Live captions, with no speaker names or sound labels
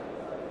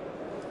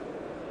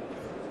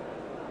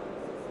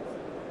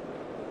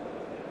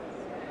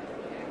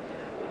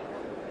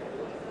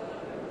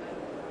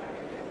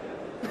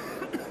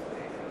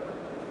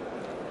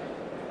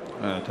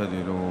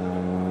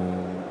واعتدلوا.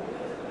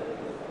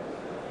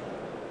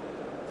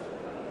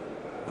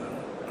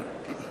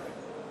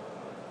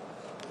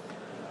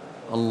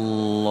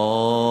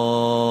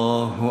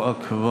 الله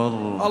أكبر.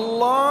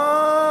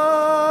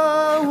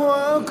 الله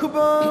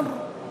أكبر.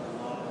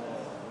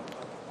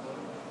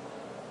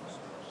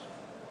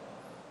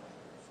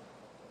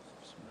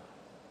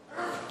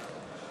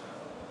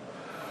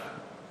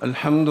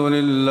 الحمد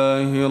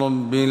لله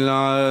رب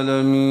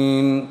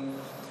العالمين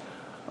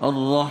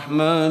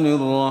الرحمن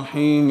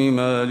الرحيم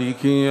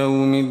مالك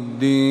يوم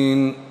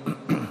الدين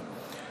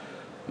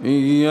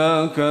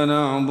إياك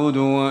نعبد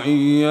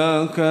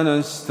وإياك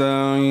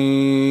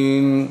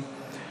نستعين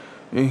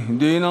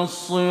اهدنا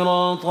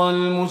الصراط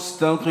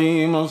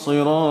المستقيم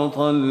صراط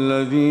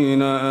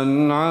الذين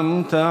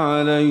أنعمت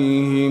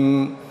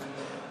عليهم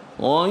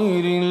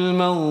غير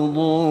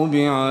المغضوب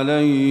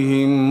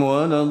عليهم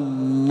ولا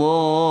الضالين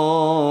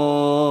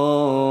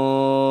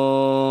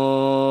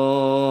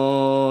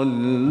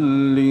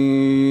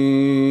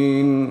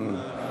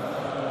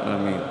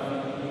آمين.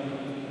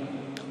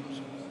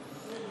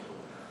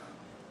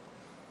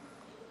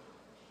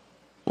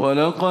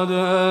 ولقد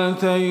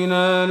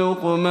آتينا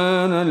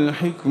لقمان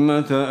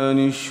الحكمة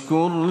أن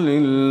اشكر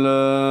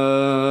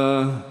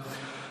لله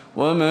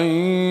ومن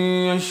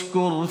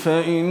يشكر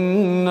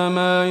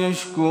فإنما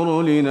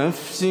يشكر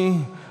لنفسه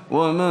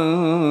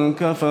ومن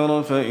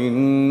كفر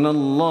فإن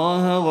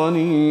الله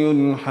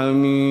غني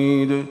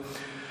حميد.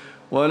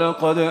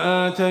 ولقد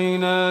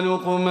آتينا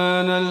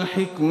لقمان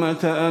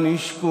الحكمة أن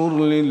اشكر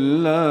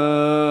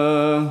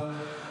لله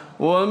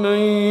ومن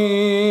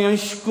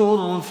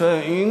يشكر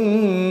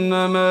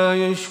فإنما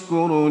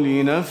يشكر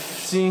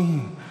لنفسه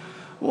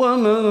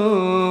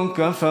ومن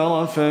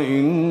كفر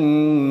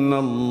فإن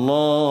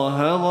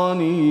الله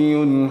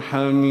غني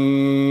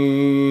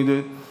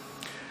حميد.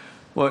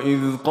 وإذ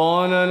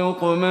قال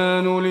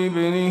لقمان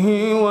لابنه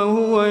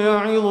وهو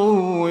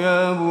يعظه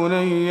يا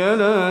بني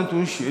لا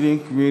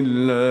تشرك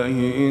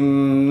بالله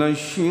إن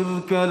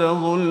الشرك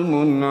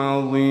لظلم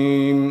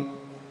عظيم.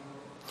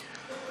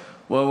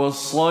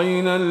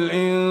 ووصينا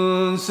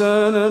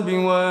الإنسان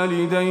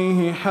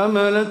بوالديه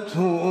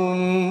حملته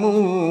أمه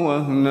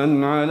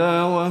وهنا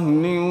على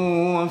وهن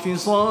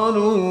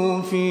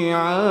وفصاله في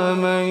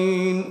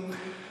عامين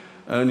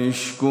أن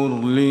اشكر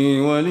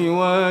لي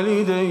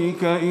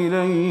ولوالديك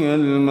إلي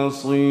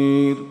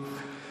المصير.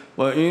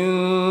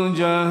 وإن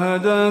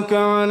جاهداك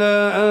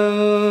على أن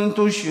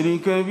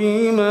تشرك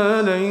بي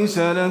ما ليس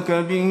لك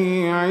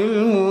به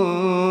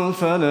علم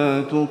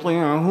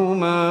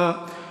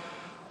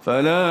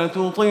فلا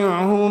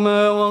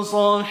تطعهما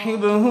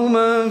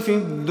وصاحبهما في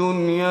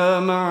الدنيا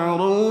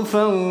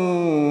معروفا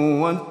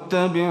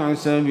واتبع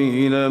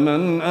سبيل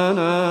من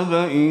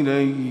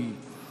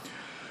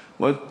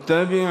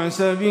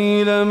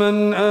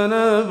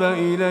أناب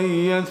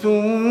إلي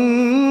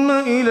ثم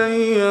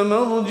إلي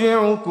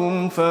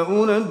مرجعكم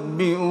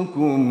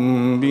فأنبئكم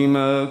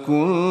بما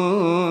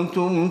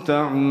كنتم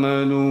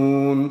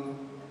تعملون.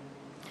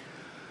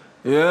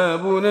 يا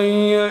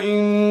بني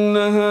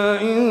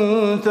إنها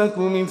إن تك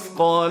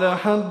مثقال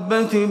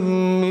حبة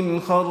من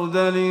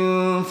خردل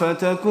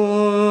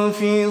فتكن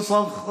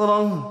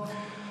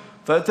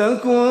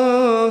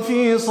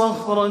في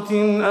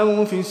صخرة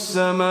أو في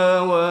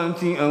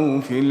السماوات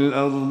أو في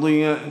الأرض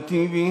يأت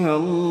بها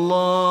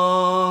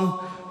الله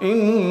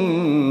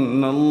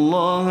إن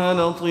الله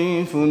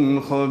لطيف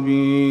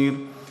خبير.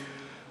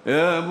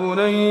 يا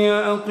بني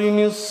أقم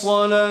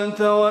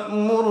الصلاة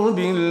وأمر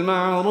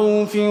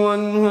بالمعروف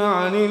وانه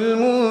عن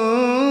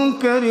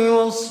المنكر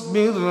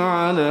واصبر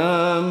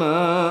على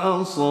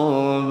ما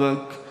أصابك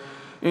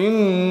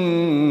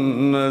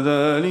إن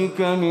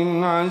ذلك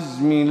من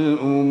عزم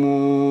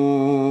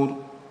الأمور.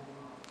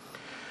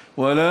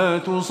 ولا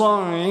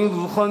تصعر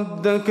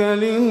خدك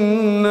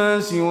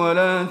للناس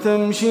ولا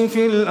تمش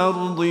في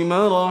الأرض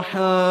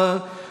مرحا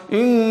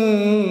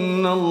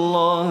إن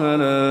الله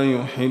لا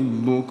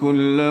يحب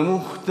كل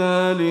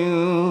مختال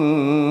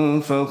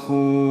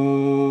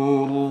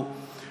فخور.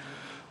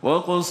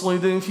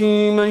 واقصد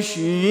في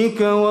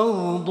مشيك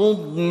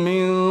واغضض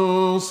من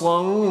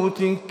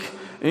صوتك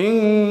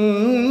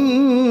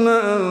إن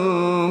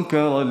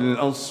أنكر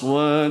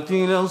الأصوات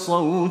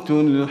لصوت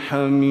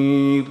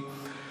الحمير.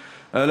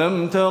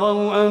 ألم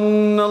تروا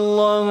أن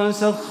الله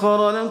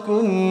سخر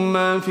لكم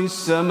ما في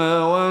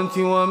السماوات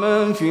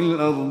وما في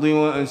الأرض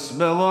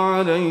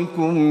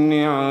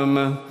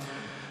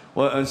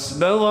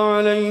وأسبغ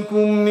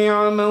عليكم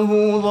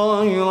نعمه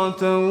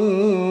ظاهرة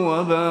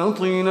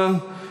وباطنة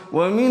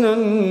ومن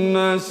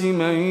الناس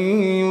من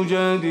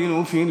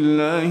يجادل في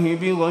الله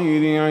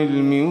بغير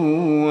علم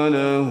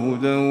ولا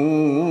هدى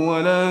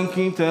ولا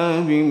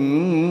كتاب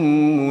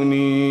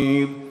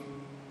منير.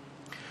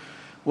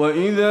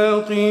 وإذا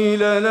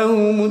قيل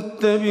لهم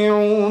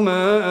اتبعوا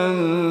ما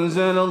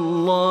أنزل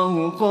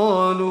الله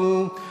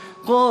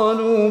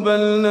قالوا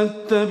بل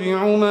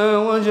نتبع ما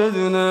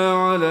وجدنا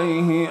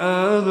عليه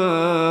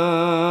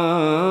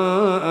آباءنا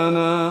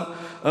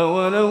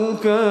أولو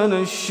كان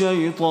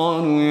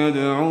الشيطان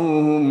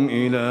يدعوهم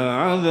إلى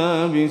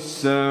عذاب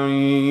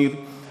السعير.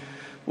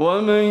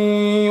 ومن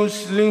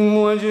يسلم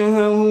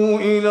وجهه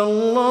إلى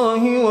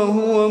الله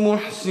وهو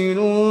محسن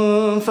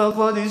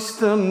فقد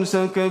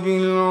استمسك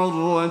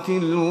بالعروة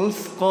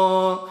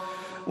الوثقى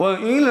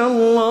وإلى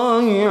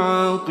الله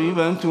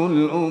عاقبة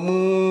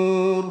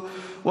الأمور.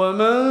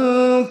 ومن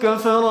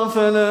كفر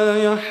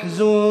فلا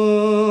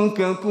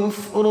يحزنك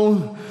كفره،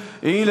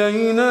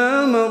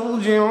 إلينا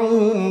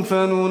مرجعهم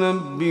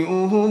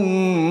فننبئهم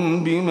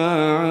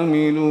بما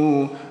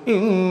عملوا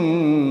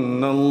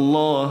إن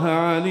الله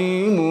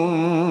عليم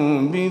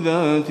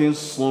بذات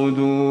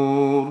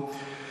الصدور.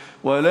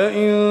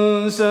 ولئن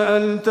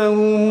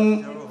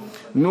سألتهم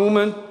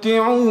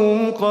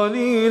نمتعهم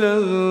قليلا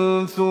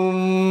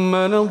ثم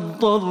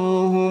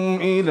نضطرهم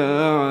إلى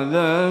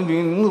عذاب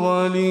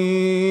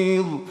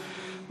غليظ.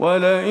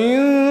 ولئن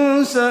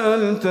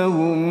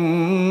سألتهم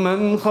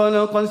من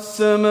خلق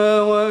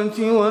السماوات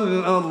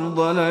والأرض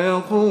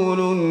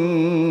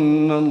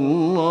ليقولن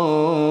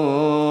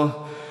الله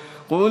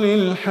قل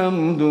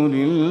الحمد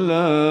لله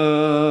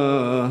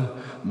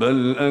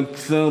بل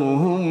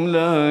أكثرهم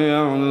لا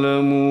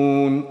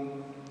يعلمون.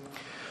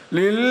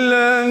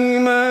 لله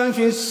ما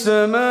في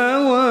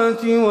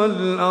السماوات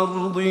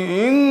والأرض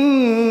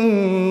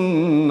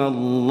إن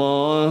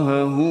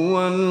الله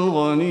هو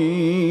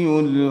الغني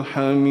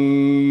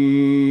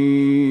الحميد.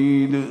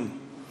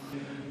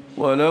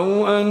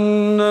 ولو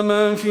أن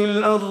ما في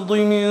الأرض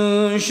من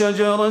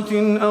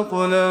شجرة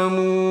أقلام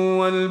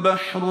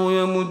والبحر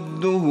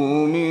يمده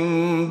من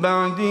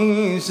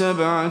بعده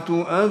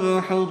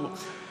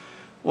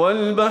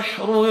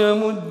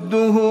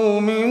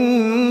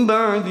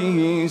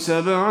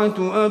سبعة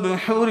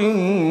أبحر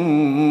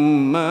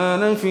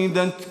ما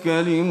نفدت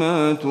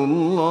كلمات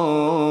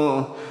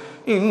الله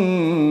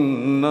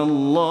إن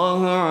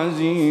الله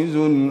عزيز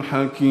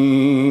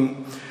حكيم.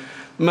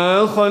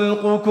 ما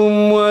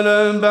خلقكم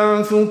ولا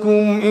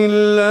بعثكم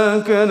إلا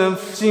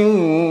كنفس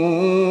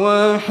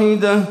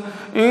واحدة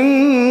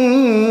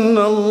إن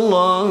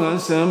الله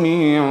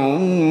سميع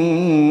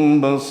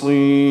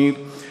بصير.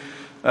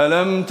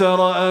 ألم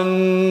تر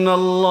أن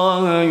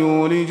الله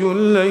يولج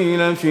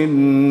الليل في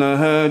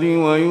النهار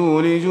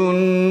ويولج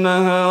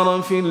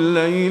النهار في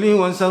الليل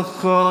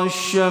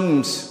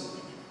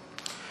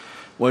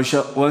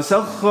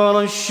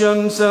وسخر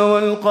الشمس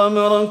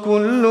والقمر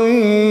كل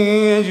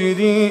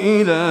يجري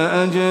إلى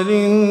أجل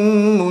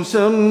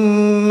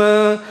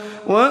مسمى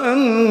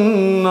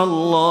وأن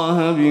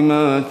الله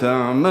بما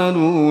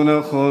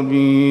تعملون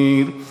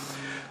خبير.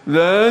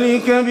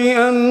 ذلك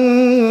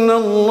بأن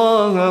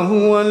الله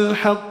هو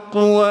الحق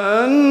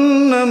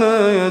وأن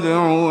ما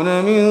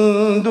يدعون من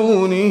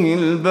دونه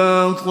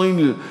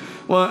الباطل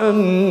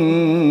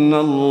وأن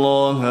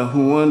الله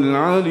هو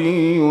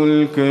العلي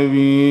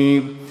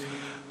الكبير.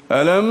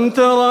 ألم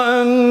تر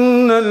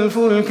أن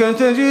الفلك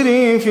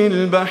تجري في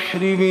البحر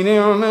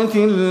بنعمة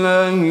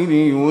الله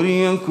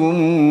ليريكم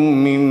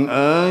من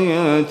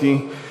آياته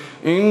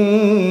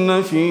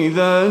إن في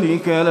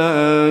ذلك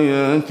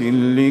لآيات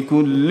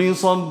لكل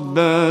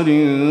صبار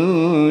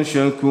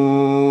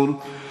شكور.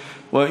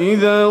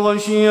 وإذا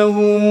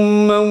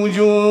غشيهم موج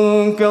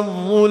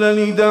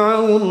كالظلل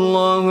دعوا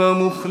الله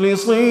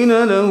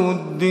مخلصين له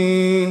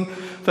الدين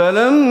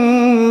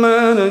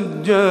فلما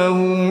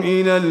نجاهم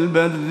إلى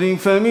البر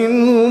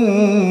فمنهم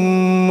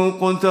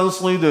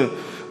مقتصد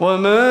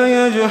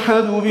وما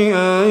يجحد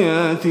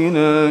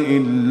بآياتنا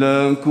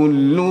إلا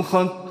كل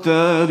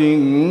ختار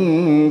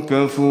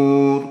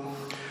كفور.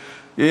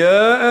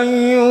 يا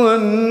أيها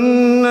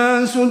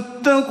الناس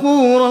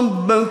اتقوا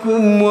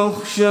ربكم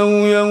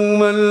واخشوا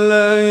يوما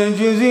لا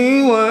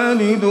يجزي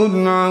والد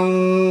عن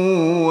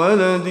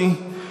ولده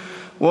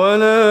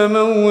ولا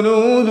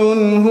مولود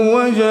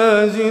هو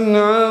جاز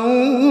عن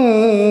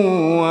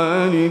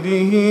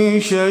والده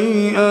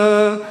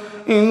شيئا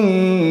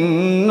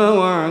إن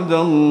وعد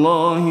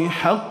الله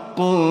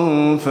حق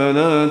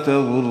فلا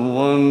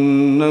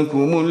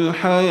تغرنكم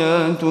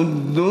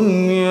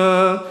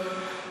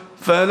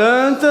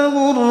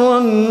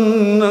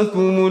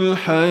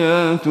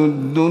الحياة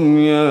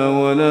الدنيا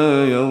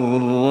ولا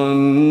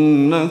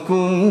يغرنكم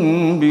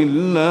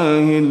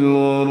بالله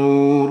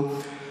الغرور.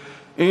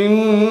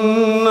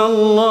 إن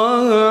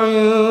الله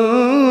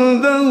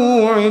عنده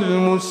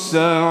علم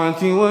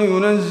الساعة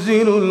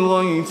وينزل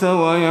الغيث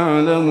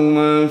ويعلم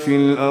ما في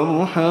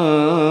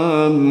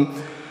الأرحام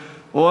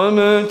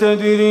وما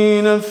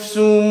تدري نفس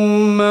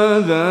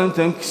ماذا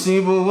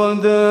تكسب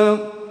غدا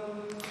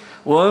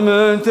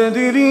وما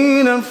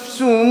تدري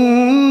نفس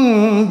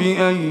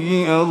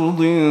بأي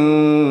أرض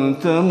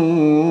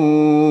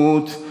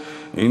تموت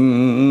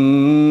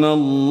إن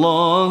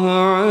الله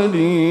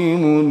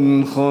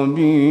عليم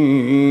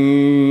خبير.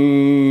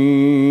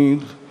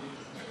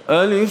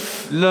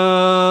 ألف لام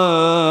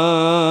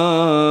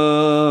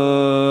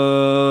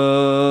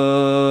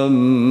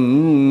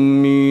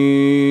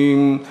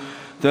ميم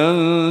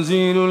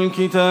تنزيل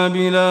الكتاب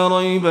لا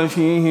ريب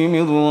فيه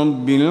من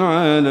رب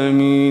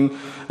العالمين.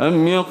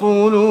 أم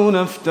يقولون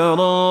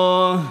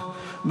افتراه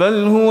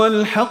بل هو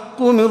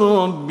الحق من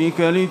ربك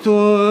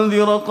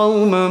لتنذر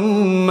قوما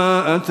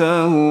ما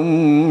أتاهم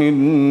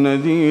من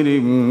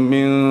نذير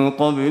من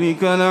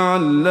قبلك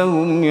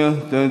لعلهم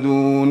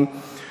يهتدون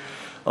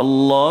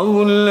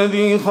الله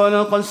الذي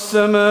خلق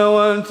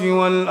السماوات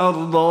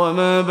والأرض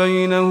وما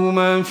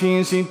بينهما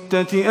في 6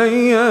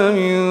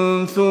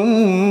 أيام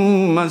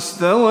ثم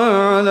استوى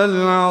على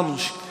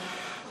العرش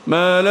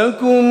ما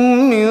لكم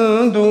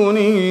من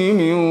دونه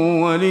من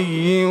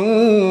ولي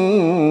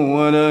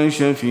ولا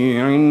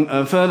شفيع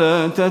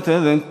أفلا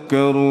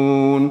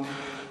تتذكرون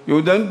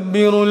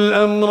يدبر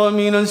الأمر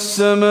من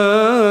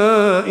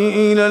السماء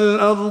إلى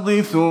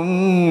الأرض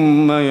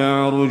ثم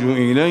يعرج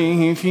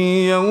إليه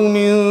في يوم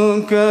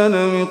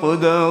كان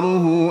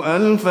مقداره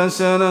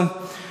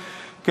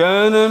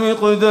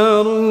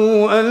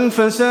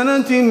 1000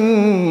 سنة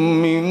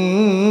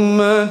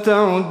مما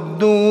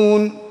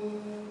تعدون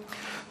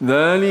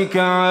ذلك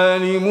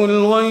عالم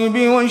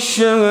الغيب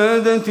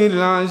والشهادة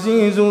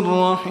العزيز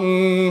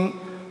الرحيم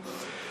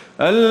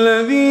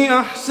الذي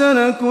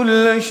أحسن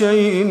كل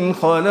شيء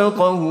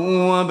خلقه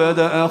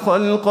وبدأ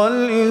خلق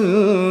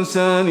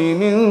الإنسان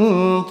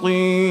من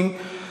طين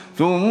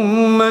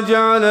ثم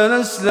جعل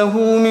نسله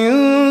من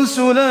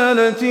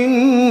سلالة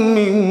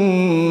من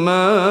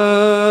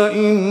ماء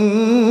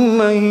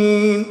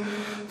مهين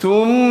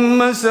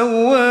ثم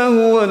سواه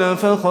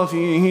ونفخ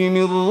فيه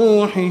من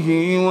روحه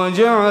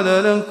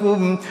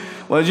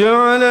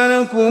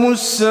وجعل لكم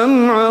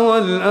السمع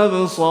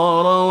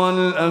والأبصار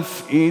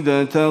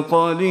والأفئدة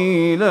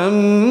قليلا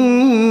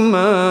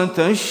ما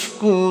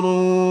تشكرون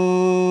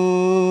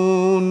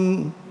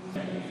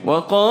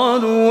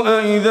وقالوا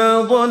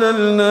أئذا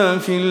ضللنا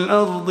في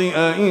الأرض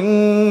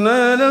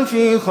أئنا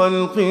لفي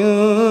خلق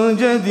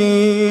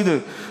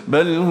جديد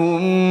بل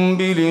هم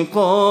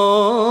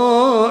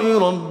بلقاء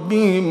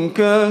ربهم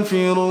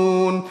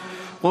كافرون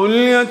قل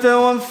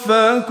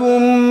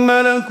يتوفاكم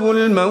ملك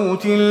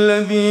الموت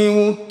الذي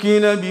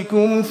وكل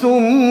بكم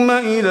ثم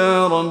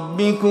إلى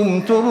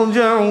ربكم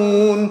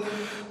ترجعون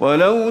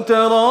ولو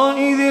ترى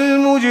إذ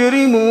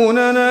المجرمون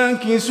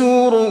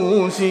ناكسوا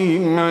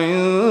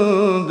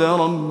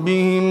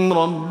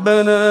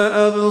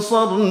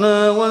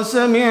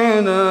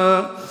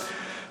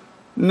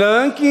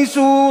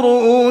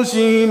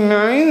رؤوسهم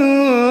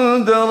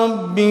عند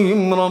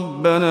ربهم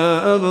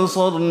ربنا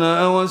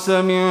أبصرنا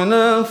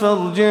وسمعنا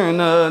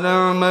فارجعنا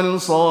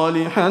نعمل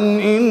صالحا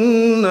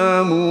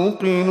إنا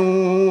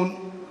موقنون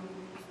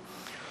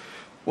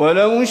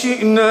ولو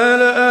شئنا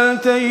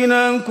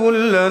لآتينا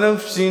كل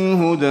نفس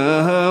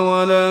هداها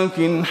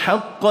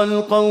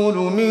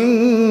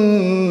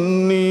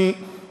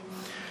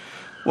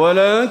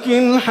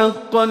ولكن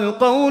حق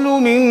القول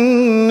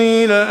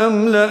مني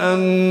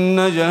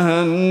لأملأن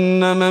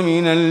جهنم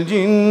من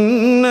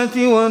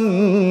الجنة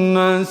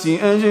والناس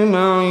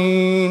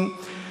أجمعين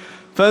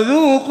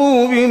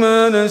فذوقوا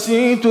بما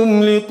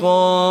نسيتم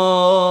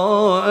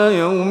لقاء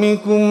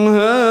يومكم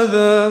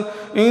هذا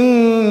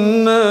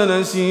إنا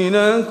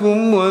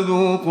نسيناكم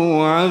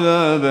وذوقوا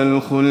عذاب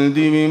الخلد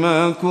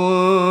بما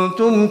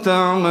كنتم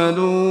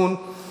تعملون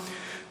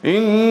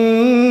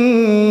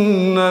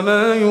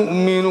إنما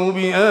يؤمن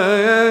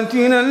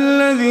بآياتنا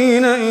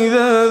الذين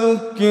إذا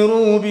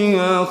ذكروا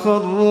بها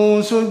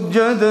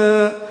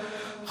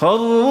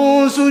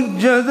خروا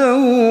سجدا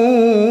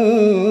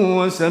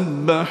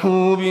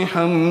وسبحوا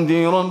بحمد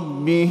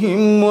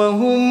ربهم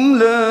وهم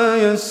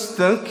لا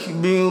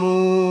يستكبرون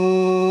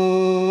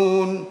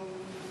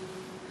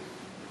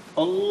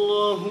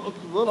الله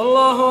أكبر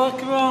الله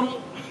أكبر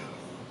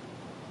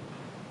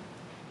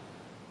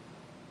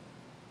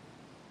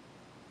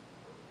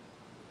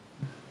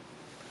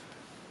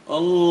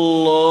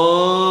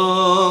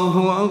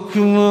الله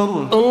أكبر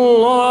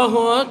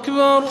الله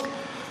أكبر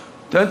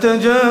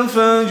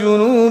تتجافى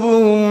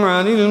جنوبهم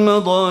عن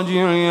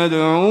المضاجع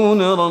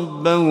يدعون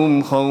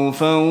ربهم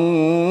خوفا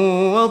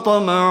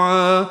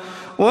وطمعا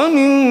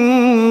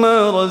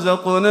ومما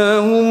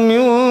رزقناهم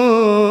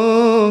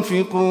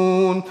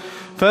ينفقون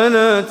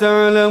فلا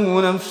تعلم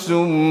نفس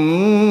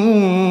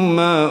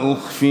ما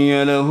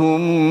أخفي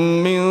لهم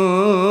من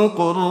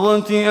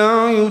قرة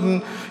أعين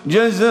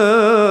جزاء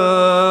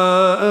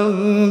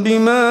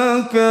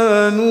بما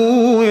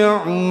كانوا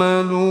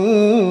يعملون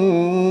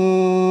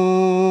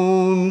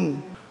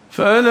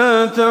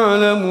فلا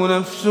تعلم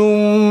نفس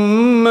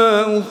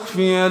ما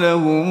أخفي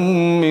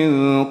لهم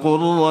من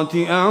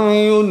قرة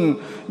أعين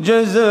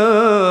جزاء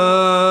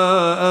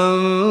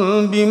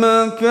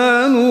بما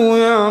كانوا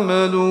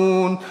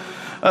يعملون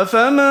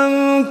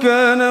أفمن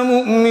كان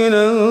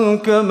مؤمنا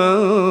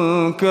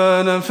كمن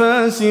كان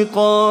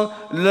فاسقا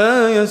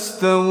لا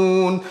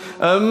يستوون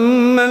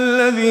أما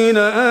الذين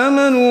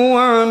آمنوا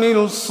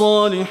وعملوا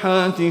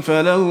الصالحات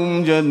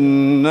فلهم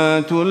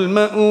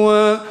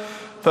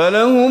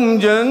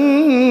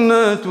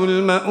جنات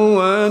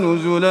المأوى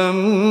نزلا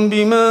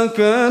بما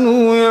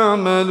كانوا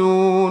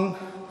يعملون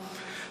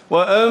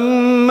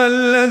وأما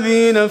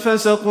الذين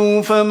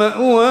فسقوا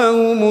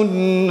فمأواهم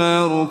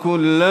النار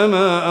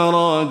كلما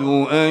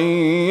أرادوا أن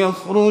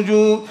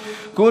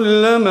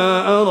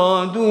كلما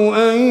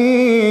أرادوا أن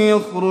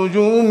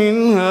يخرجوا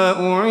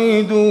منها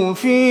أعيدوا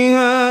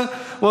فيها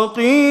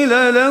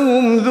وقيل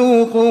لهم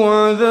ذوقوا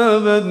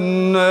عذاب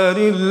النار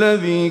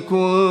الذي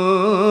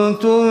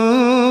كنتم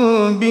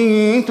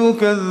به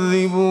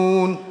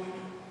تكذبون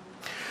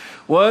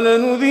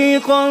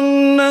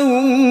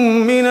ولنذيقنهم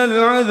من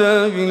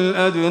العذاب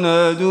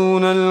الأدنى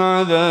دون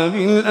العذاب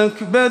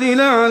الأكبر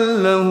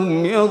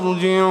لعلهم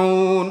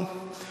يرجعون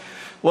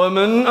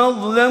ومن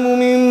أظلم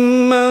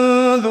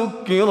ممن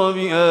ذكر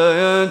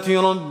بآيات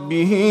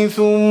ربه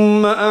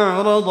ثم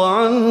أعرض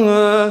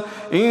عنها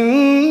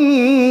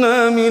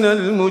إنا من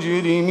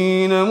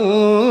المجرمين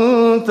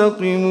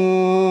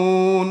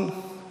منتقمون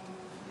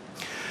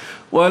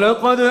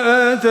ولقد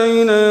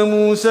آتينا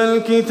موسى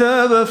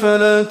الكتاب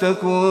فلا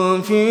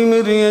تكن في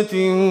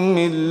مرية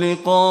من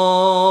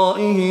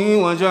لقائه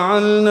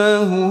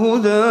وجعلناه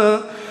هدى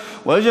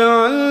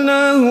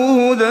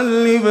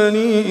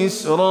لبني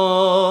إسرائيل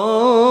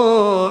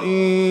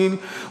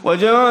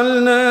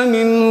وجعلنا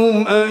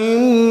منهم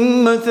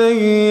أئمة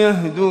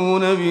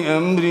يهدون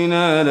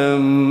بأمرنا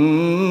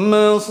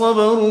لما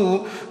صبروا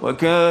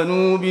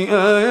وكانوا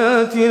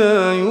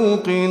بآياتنا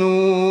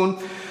يوقنون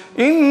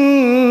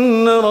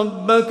إن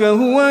ربك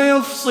هو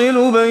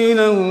يفصل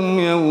بينهم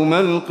يوم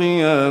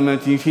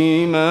القيامة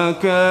فيما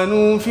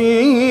كانوا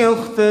فيه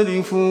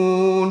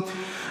يختلفون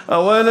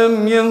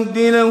أولم يهد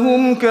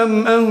لهم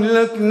كم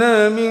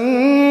أهلكنا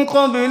من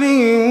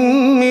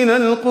قبلهم من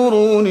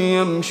القرون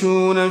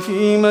يمشون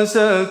في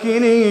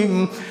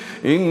مساكنهم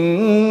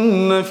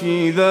إن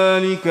في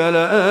ذلك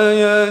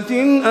لآيات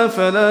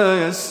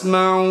أفلا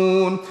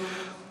يسمعون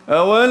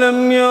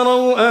أولم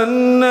يروا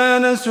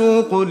أنا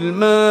نسوق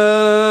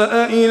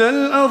الماء إلى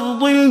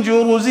الأرض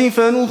الجرز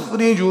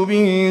فنخرج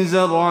به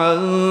زرعا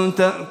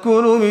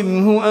تأكل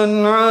منه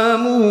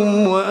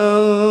أنعامهم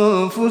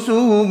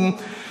وأنفسهم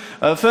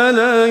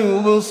أفلا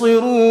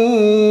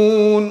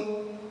يبصرون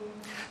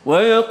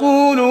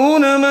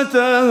ويقولون متى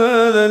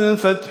هذا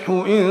الفتح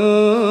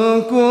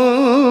إن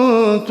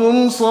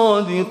كنتم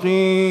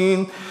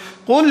صادقين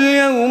قل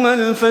يوم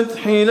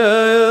الفتح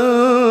لا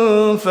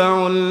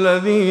ينفع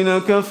الذين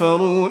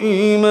كفروا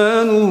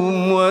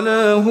إيمانهم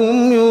ولا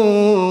هم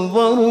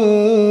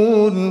ينظرون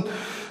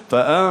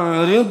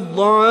فأعرض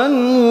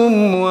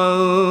عنهم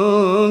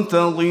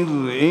وانتظر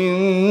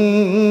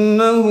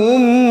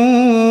إنهم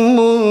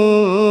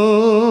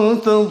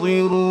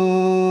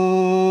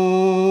منتظرون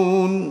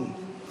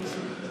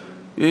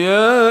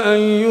يا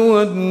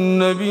أيها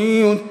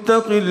النبي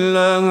اتق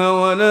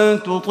الله ولا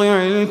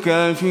تطع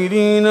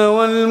الكافرين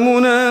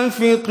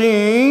والمنافقين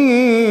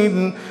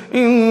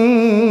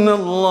إن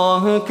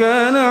الله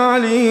كان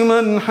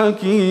عليما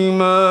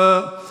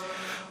حكيما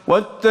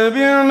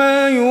واتبع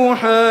ما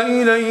يوحى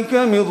إليك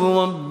من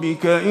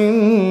ربك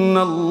إن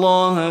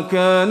الله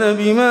كان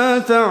بما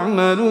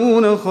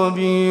تعملون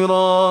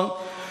خبيرا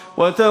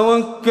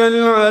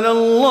وتوكل على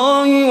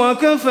الله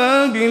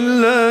وكفى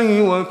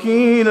بالله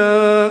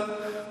وكيلا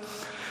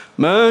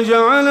ما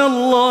جعل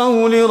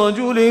الله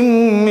لرجل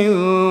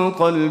من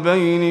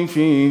قلبين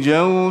في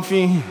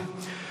جوفه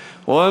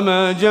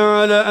وما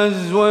جعل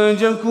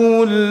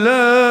أزواجكم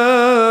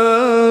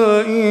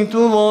اللائي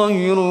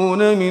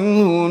تظاهرون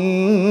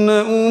منهن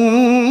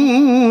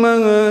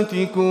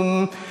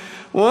أمهاتكم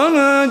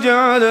وما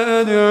جعل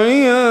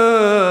أدعياءكم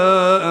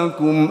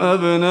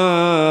أبناءكم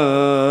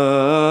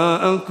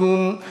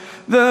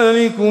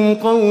ذلكم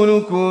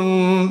قولكم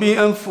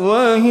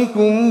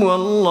بأفواهكم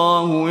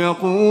والله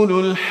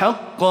يقول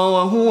الحق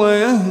وهو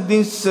يهدي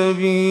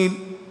السبيل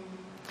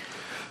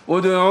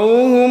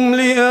ادعوهم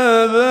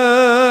لآبائهم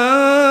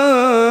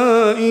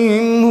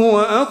هو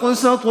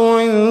أقسط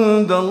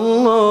عند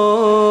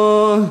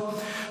الله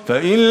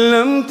فإن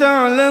لم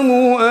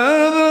تعلموا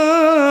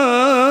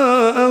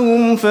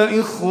آباءهم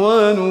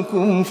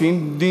فإخوانكم في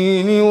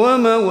الدين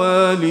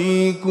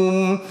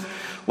ومواليكم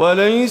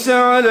وليس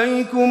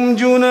عليكم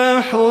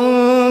جناح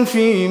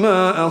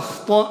فيما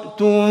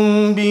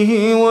أخطأتم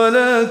به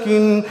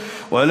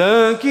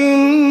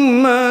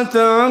ولكن ما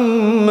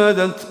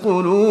تعمدت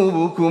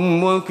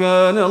قلوبكم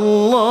وكان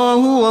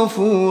الله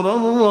غفورا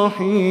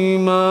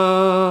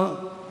رحيما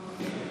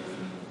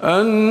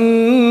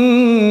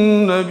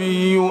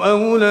النبي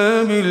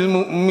أولى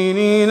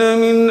بالمؤمنين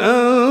من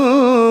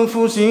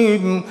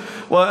أنفسهم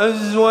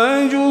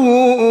وأزواجه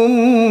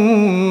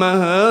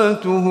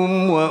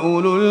أمهاتهم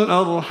وأولو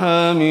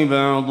الأرحام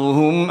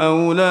بعضهم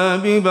أولى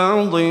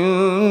ببعض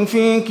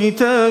في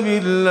كتاب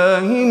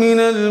الله من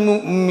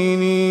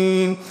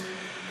المؤمنين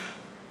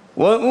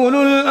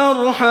وأولو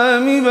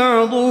الأرحام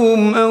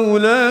بعضهم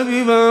أولى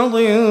ببعض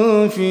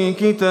في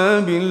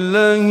كتاب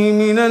الله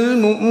من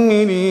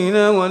المؤمنين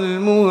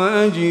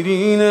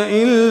والمهاجرين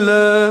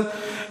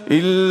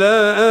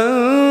إلا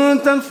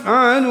أن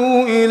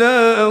تفعلوا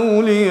إلى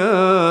أوليائكم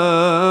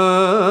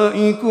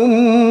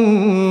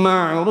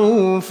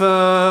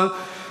معروفا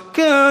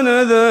كان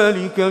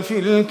ذلك في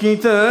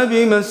الكتاب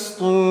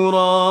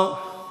مسطورا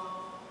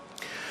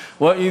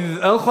وإذ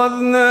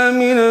أخذنا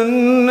من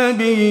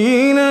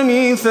النبيين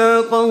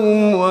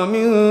ميثاقهم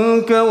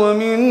ومنك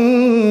ومن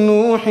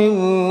نوح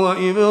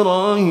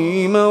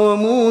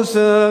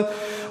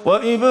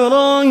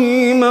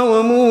وإبراهيم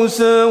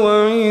وموسى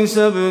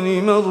وعيسى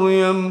ابن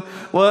مريم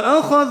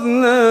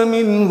وأخذنا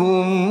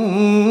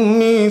منهم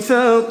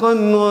ميثاقا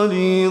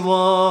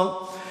غليظا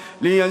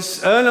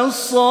ليسأل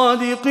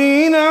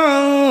الصادقين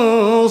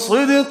عن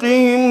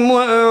صدقهم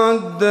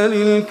وأعد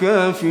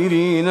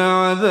للكافرين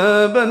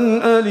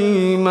عذابا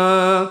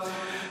أليما.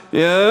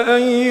 يا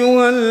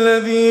أيها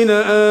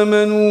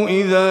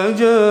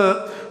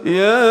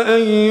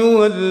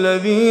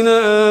الذين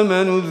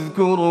آمنوا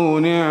اذكروا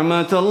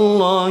نعمة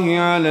الله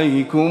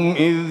عليكم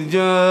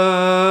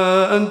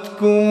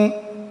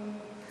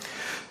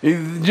إذ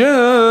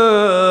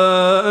جاءتكم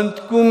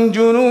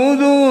جنود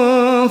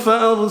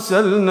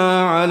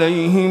فأرسلنا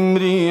عليهم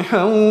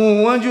ريحا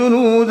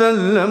وجنودا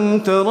لم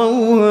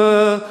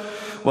تروها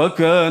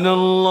وكان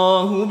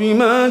الله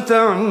بما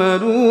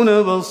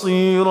تعملون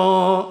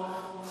بصيرا.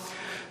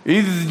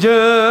 إذ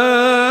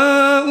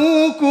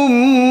جاءوكم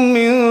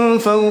من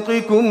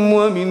فوقكم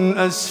ومن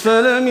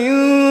أسفل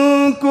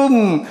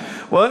منكم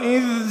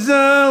وإذ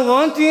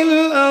زاغت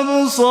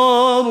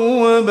الأبصار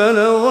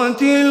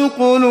وبلغت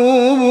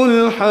القلوب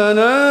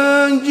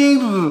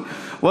الحناجر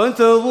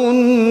وتظنون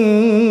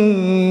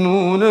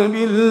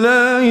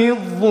بالله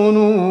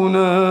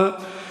الظنونا.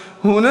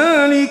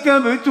 هنالك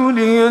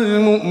ابتلي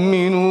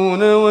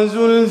المؤمنون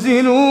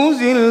وزلزلوا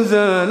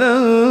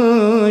زلزالا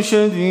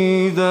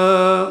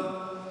شديدا.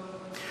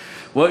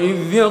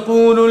 وإذ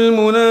يقول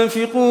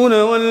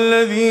المنافقون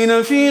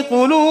والذين في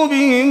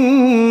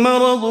قلوبهم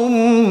مرض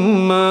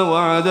ما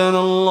وعدنا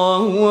الله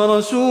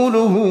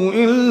ورسوله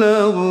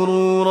إلا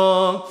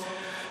غرورا.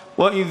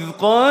 وإذ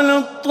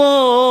قالت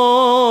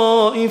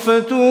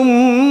طائفة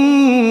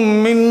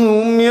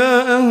منهم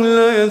يا أهل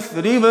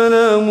يثرب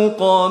لا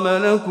مقام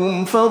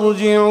لكم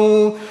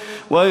فارجعوا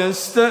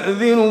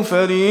ويستأذن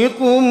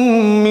فريق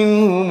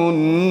منهم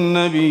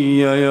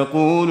النبي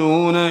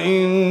يقولون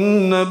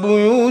إن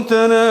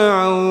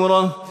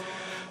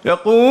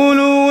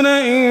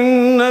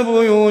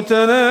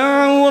بيوتنا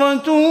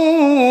عورة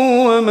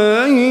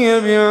وما هي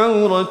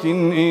بعورة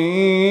إن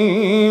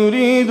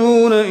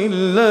يريدون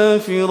إلا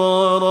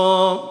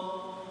فرارا.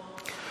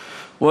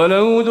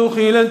 ولو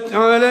دخلت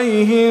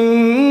عليهم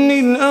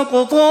من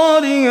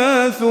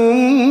أقطارها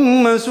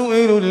ثم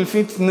سئلوا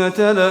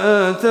الفتنة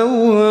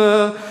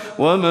لآتوها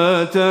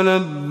وما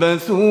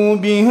تلبثوا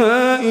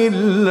بها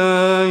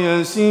إلا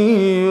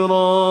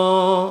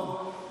يسيرا.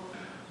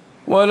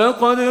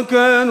 ولقد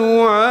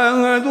كانوا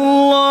عاهدوا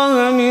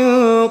الله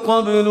من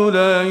قبل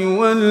لا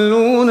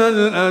يولون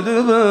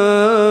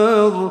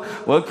الأدبار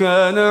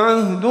وكان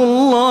عهد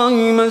الله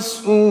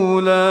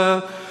مسؤولا.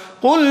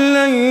 قل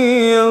لن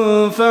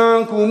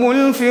ينفعكم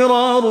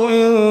الفرار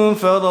إن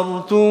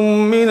فررتم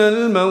من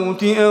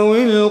الموت أو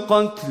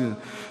القتل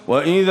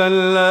وإذا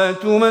لا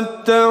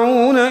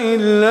تمتعون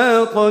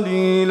إلا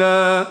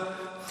قليلا.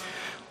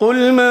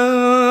 قل من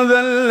ذا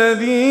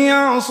الذي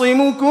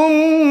يعصمكم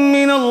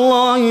من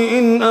الله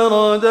إن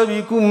أراد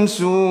بكم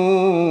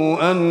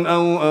سوءا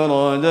أو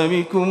أراد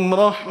بكم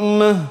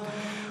رحمة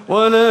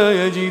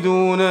ولا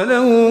يجدون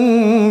لهم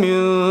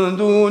من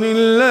دون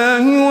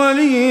الله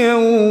وليا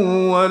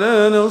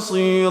ولا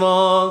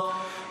نصيرا.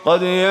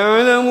 قد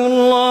يعلم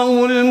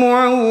الله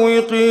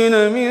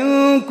المعوقين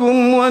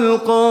منكم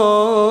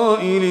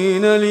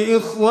والقائلين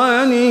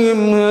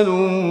لإخوانهم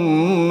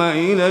هلم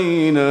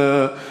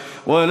إلينا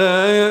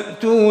ولا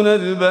يأتون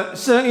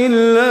البأس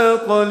إلا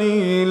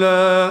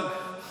قليلا.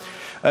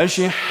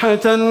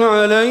 أشحة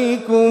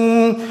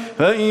عليكم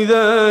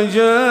فإذا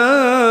جاء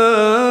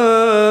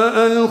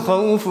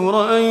الخوف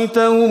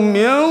رأيتهم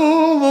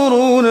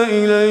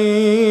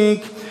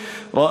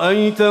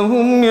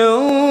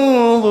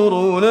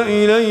ينظرون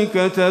إليك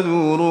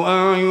تدور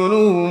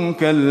أعينهم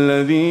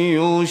كالذي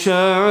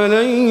يغشى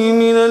عليه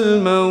من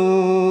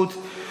الموت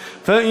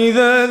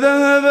فإذا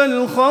ذهب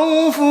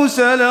الخوف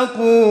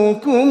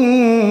سلقوكم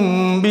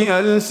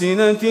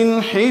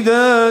بألسنة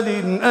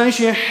حداد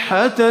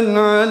أشحة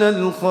على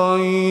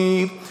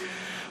الخير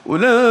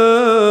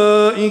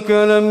أولئك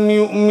لم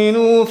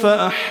يؤمنوا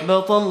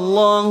فأحبط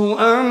الله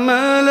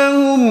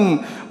أعمالهم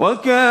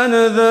وكان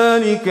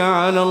ذلك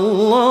على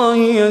الله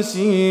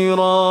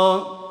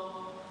يسيرا.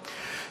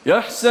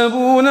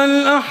 يحسبون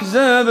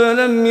الأحزاب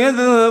لم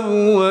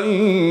يذهبوا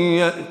وإن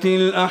يأتي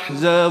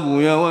الأحزاب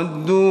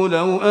يودوا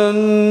لو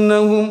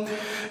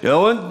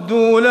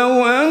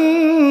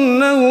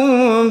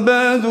أنهم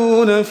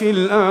بادون في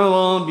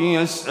الأعراب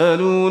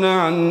يسألون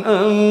عن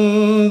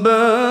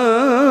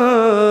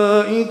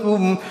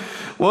أنبائكم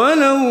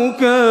ولو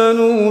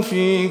كانوا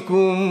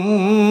فيكم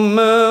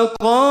ما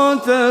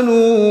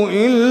قاتلوا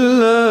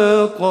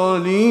إلا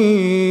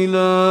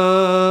قليلا.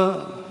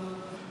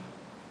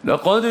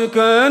 لقد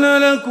كان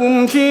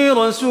لكم في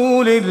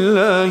رسول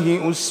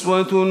الله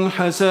أسوة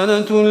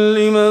حسنة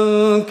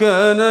لمن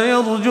كان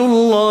يرجو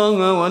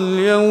الله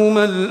واليوم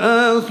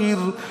الآخر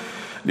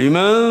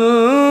لمن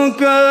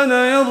كان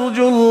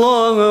يرجو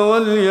الله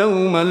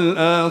واليوم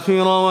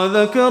الآخر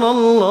وذكر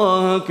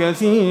الله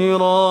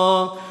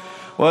كثيرا.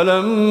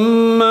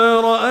 ولما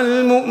رأى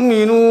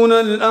المؤمنون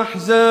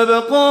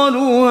الأحزاب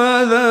قالوا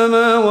هذا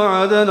ما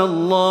وعدنا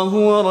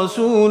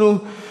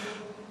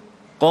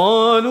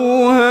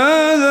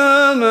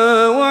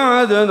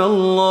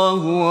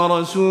الله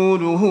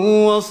ورسوله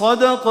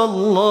وصدق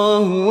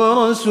الله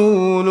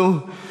ورسوله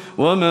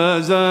وما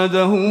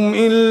زادهم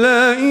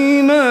إلا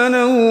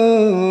إيمانا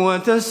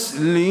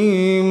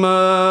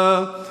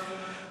وتسليما.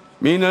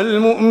 من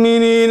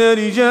المؤمنين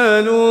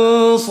رجال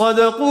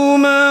صدقوا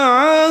ما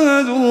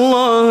عاهدوا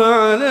الله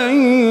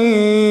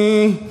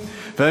عليه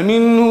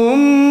فمنهم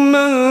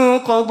من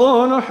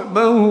قضى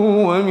نحبه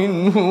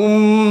ومنهم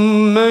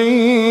من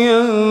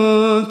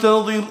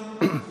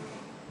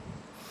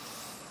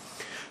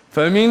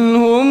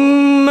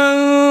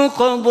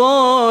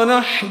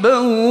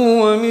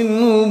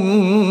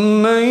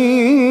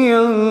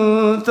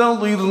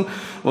ينتظر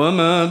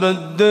وما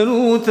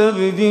بدلوا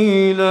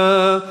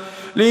تبديلا.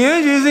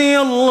 ليجزي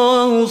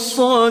الله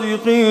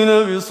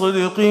الصادقين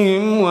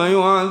بصدقهم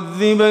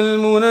ويعذب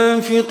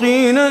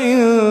المنافقين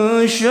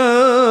إن شاء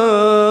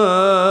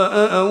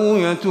أو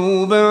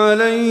يتوب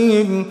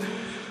عليهم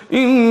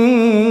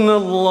إن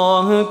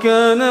الله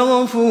كان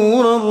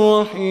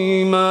غفورا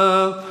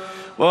رحيما.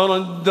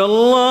 ورد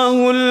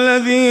الله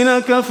الذين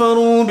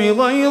كفروا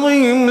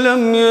بغيظهم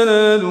لم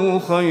ينالوا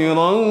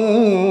خيرا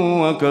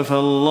وكفى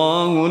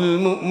الله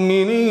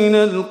المؤمنين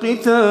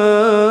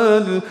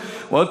القتال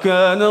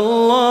وكان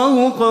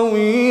الله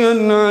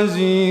قويا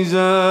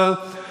عزيزا.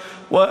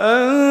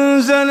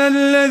 وأنزل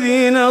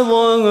الذين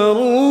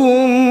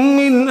ظاهروهم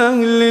من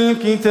أهل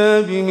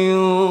الكتاب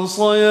من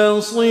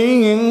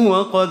صياصيهم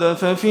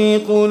وقذف في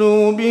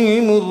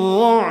قلوبهم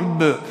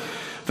الرعب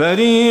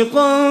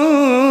فريقا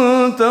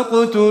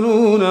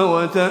تقتلون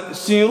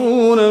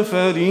وتأسرون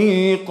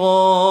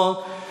فريقا.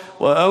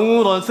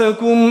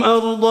 وأورثكم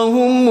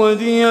أرضهم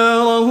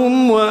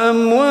وديارهم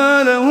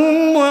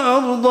وأموالهم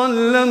وأرضا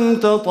لم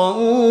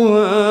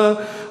تطئوها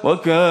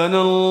وكان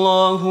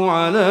الله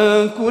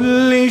على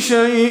كل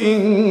شيء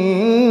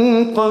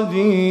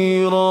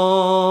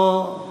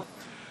قديرا.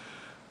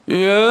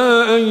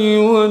 يا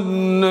أيها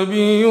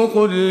النبي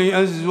قل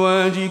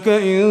لأزواجك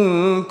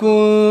إن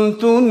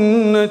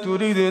كنتن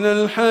تردن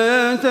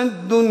الحياة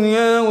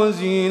الدنيا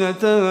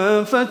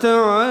وزينتها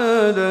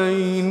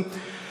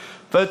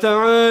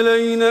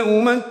فتعالين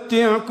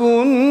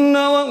أمتعكن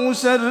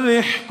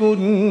وأسرحكن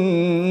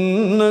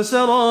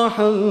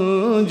سراحا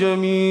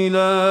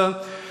جميلا.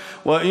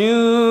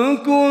 وإن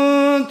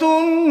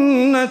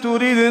كنتن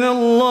تردن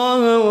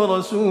الله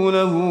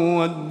ورسوله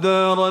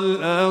والدار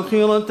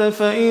الآخرة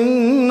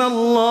فإن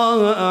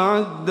الله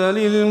أعد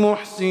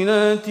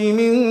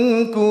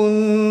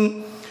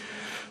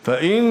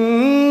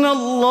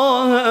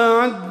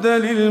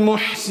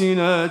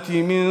للمحسنات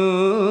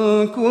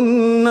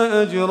منكن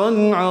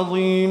أجرا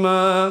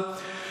عظيما.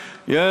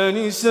 يا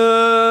نساء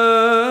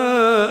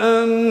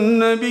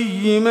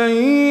النبي من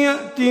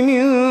يأت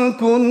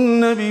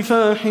منكن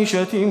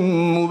بفاحشة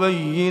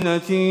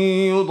مبينة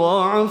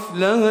يضاعف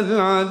لها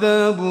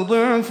العذاب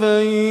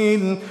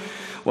ضعفين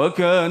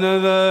وكان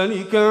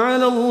ذلك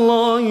على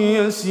الله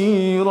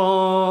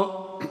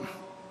يسيرا.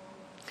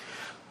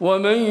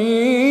 ومن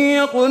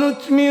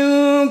يقنت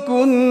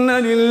منكن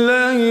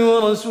لله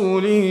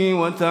ورسوله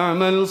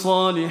وتعمل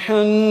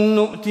صالحا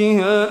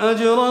نؤتها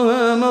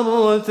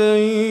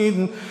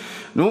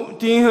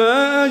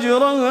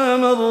أجرها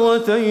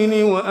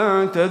مرتين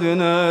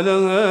وأعتدنا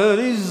لها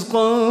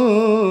رزقا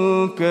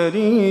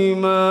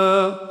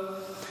كريما.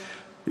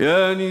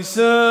 يا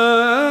نساء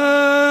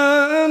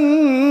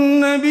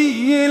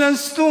النبي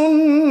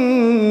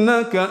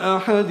لستن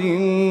كأحد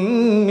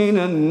من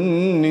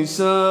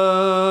النساء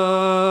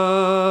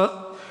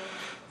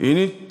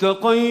إن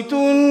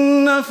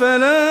اتقيتن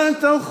فلا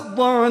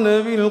تخضعن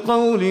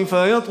بالقول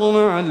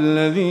فيطمع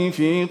الذي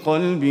في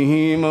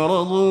قلبه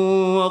مرض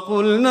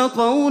وقلن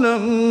قولا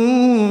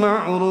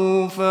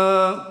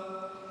معروفا.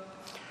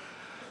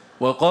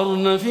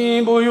 وقرن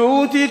في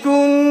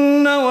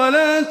بيوتكن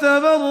ولا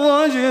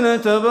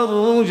تبرجن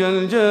تبرج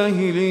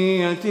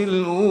الجاهلية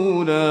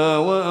الأولى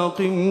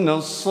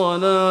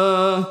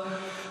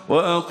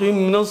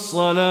وأقمنا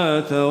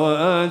الصلاة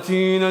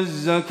وآتينا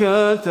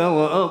الزكاة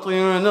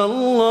وأطعنا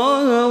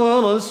الله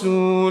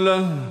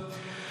ورسوله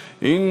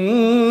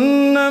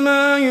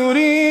إنما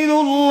يريد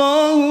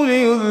الله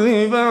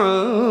ليذهب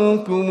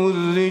عنكم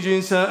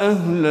الرجس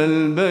أهل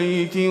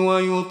البيت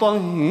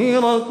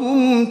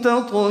ويطهركم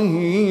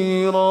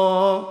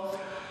تطهيرا.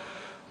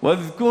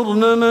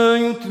 واذكرن ما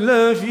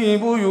يتلى في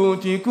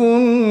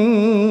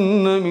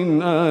بيوتكن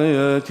من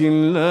آيات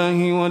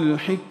الله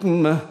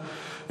والحكمة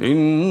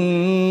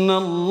إن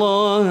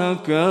الله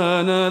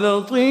كان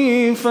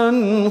لطيفا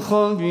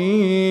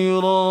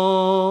خبيرا.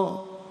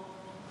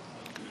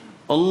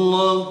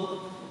 الله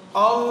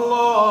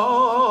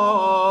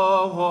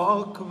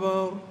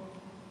أكبر.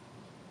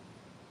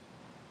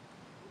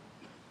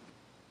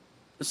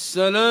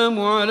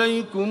 السلام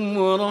عليكم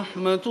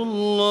ورحمة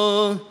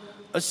الله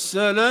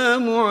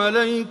السلام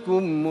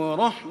عليكم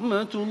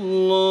ورحمة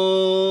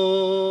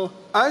الله.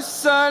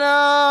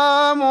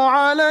 السلام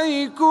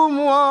عليكم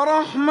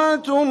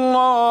ورحمة الله.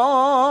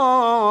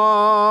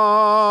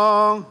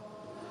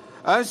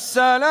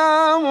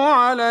 السلام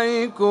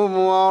عليكم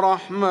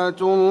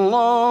ورحمة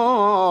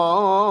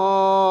الله.